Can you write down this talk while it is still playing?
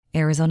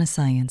Arizona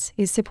Science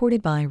is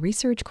supported by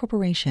Research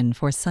Corporation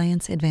for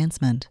Science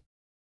Advancement.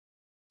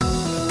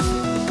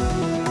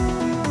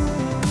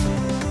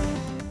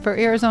 For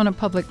Arizona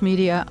Public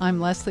Media, I'm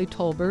Leslie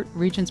Tolbert,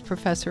 Regents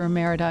Professor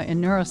Emerita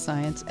in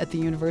Neuroscience at the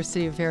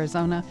University of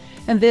Arizona,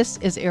 and this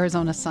is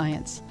Arizona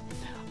Science.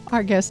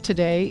 Our guest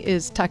today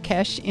is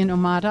Takesh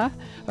Inomata,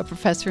 a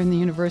professor in the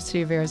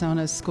University of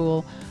Arizona's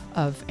School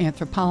of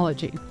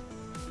Anthropology.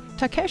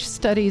 Takesh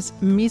studies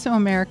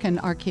Mesoamerican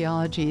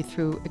archaeology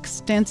through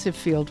extensive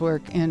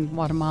fieldwork in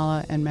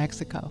Guatemala and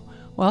Mexico.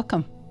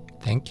 Welcome.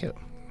 Thank you.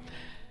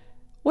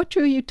 What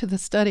drew you to the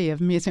study of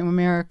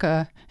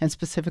Mesoamerica and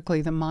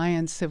specifically the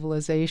Mayan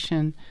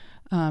civilization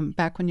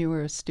back when you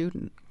were a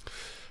student?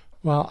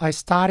 Well, I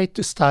started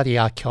to study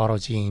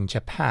archaeology in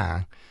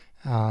Japan,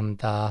 and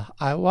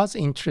I was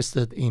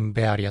interested in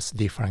various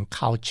different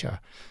culture,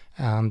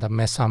 and the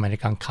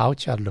Mesoamerican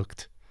culture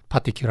looked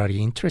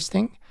particularly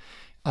interesting.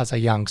 As a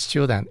young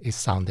student, it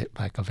sounded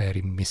like a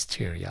very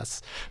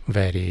mysterious,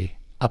 very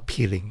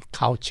appealing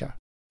culture.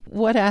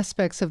 What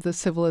aspects of the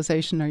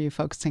civilization are you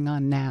focusing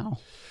on now?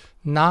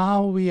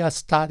 Now we are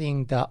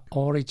studying the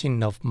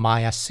origin of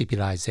Maya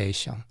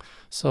civilization.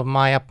 So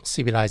Maya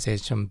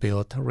civilization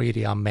built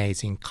really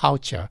amazing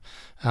culture,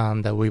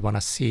 and we want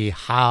to see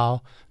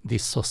how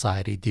this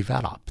society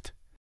developed.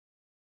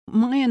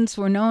 Mayans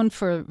were known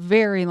for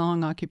very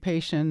long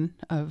occupation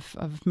of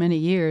many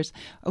years.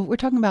 We're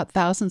talking about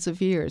thousands of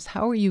years.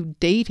 How are you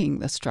dating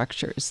the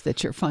structures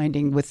that you're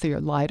finding with your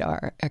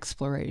LiDAR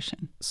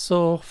exploration?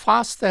 So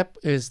first step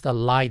is the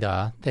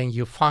LiDAR. Then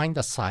you find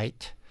the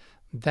site.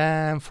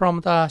 Then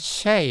from the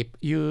shape,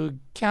 you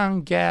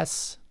can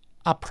guess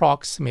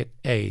approximate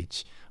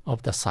age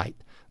of the site.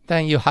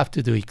 Then you have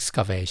to do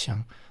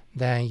excavation.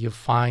 Then you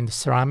find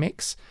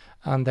ceramics,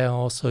 and then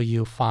also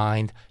you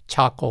find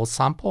charcoal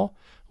sample,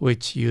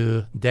 which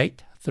you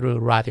date through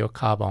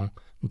radiocarbon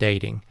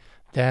dating.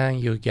 Then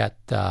you get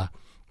the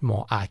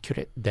more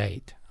accurate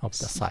date of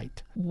the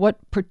site. What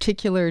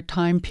particular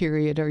time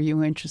period are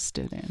you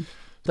interested in?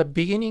 The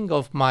beginning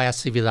of Maya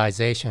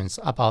civilization is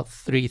about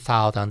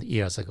 3,000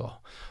 years ago.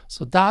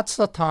 So that's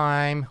the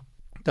time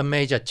the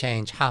major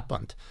change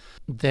happened.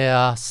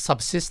 Their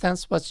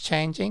subsistence was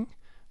changing.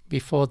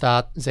 Before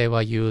that, they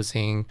were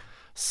using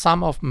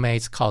some of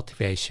maize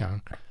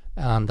cultivation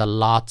and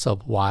lots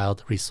of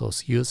wild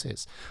resource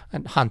uses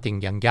and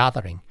hunting and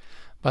gathering.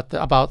 But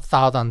about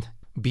 1000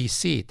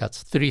 BC,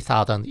 that's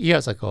 3,000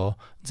 years ago,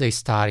 they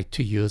started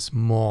to use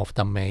more of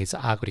the maize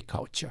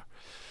agriculture.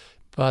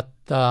 But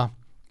the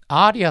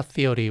earlier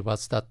theory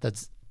was that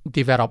the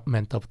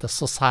development of the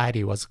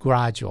society was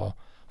gradual.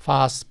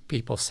 First,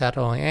 people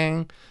settled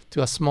in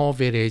to a small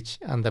village,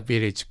 and the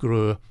village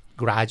grew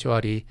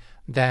gradually.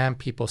 Then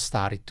people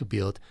started to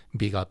build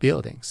bigger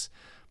buildings.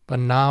 But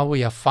now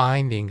we are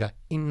finding an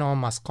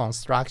enormous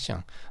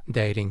construction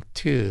dating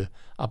to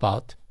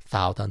about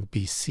 1000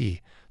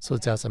 BC. So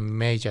there's a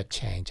major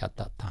change at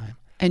that time.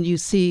 And you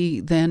see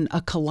then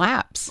a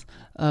collapse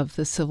of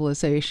the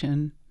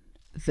civilization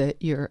that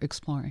you're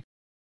exploring.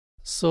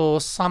 So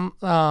some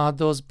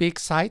those big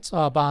sites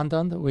are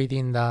abandoned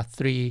within the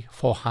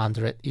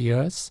 300-400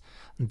 years.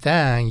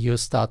 Then you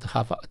start to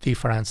have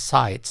different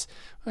sites,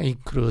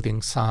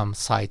 including some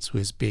sites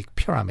with big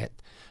pyramid.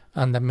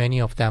 And many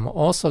of them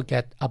also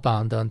get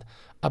abandoned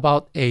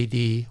about AD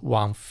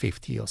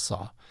 150 or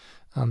so.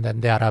 And then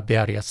there are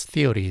various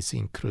theories,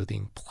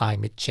 including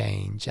climate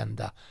change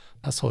and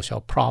social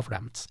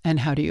problems. And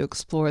how do you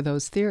explore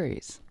those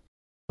theories?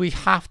 We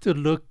have to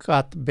look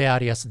at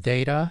various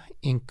data,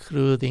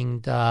 including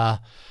the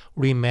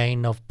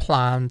remain of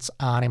plants,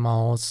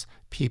 animals,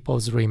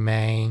 people's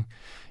remain,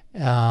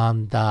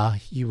 and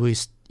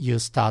you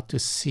start to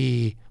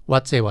see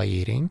what they were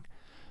eating,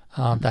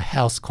 the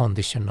health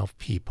condition of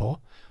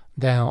people,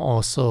 then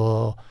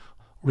also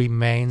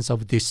remains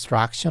of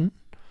destruction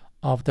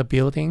of the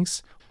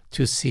buildings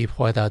to see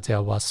whether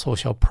there were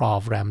social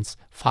problems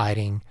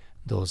fighting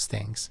those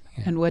things.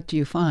 Yeah. And what do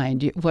you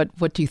find?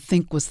 What do you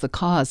think was the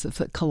cause of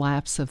the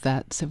collapse of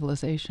that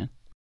civilization?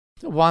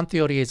 One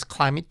theory is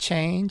climate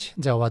change.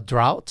 There were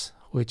droughts,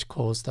 which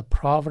caused the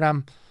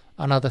problem.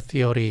 Another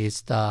theory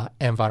is the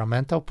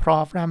environmental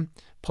problem.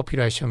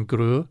 Population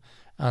grew,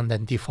 and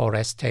then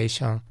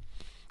deforestation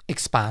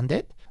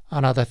expanded.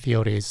 Another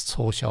theory is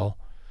social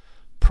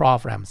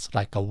problems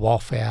like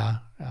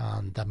warfare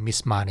and the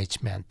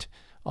mismanagement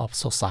of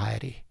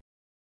society.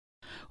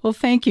 Well,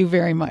 thank you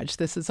very much.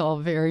 This is all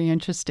very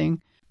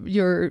interesting.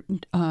 Your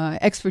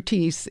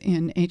expertise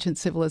in ancient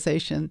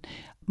civilization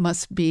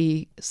must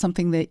be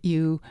something that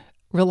you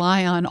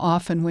rely on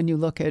often when you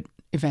look at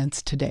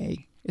events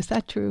today. Is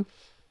that true?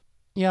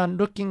 Yeah,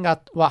 looking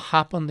at what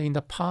happened in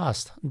the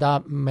past,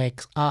 that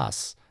makes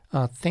us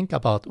think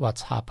about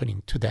what's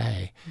happening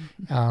today.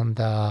 Mm-hmm.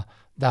 And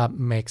that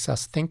makes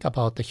us think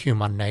about the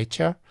human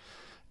nature,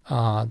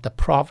 the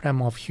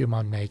problem of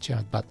human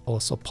nature, but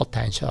also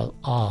potential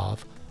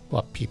of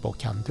what people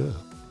can do.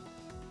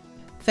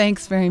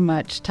 Thanks very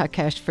much,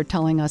 Takesh, for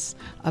telling us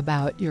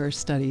about your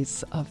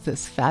studies of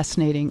this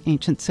fascinating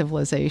ancient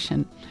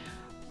civilization.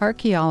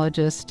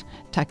 Archaeologist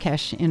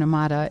Takeshi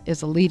Inamata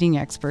is a leading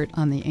expert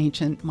on the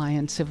ancient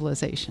Mayan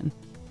civilization.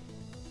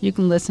 You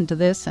can listen to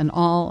this and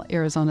all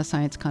Arizona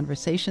Science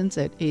conversations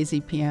at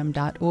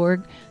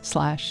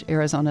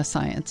azpm.org/Arizona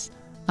Science.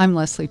 I'm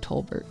Leslie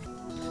Tolbert.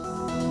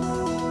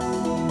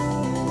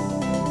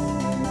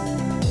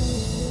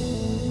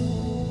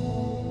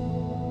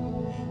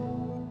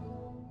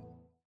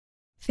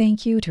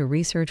 Thank you to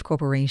Research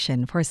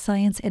Corporation for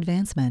Science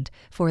Advancement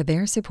for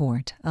their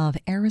support of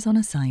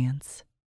Arizona Science.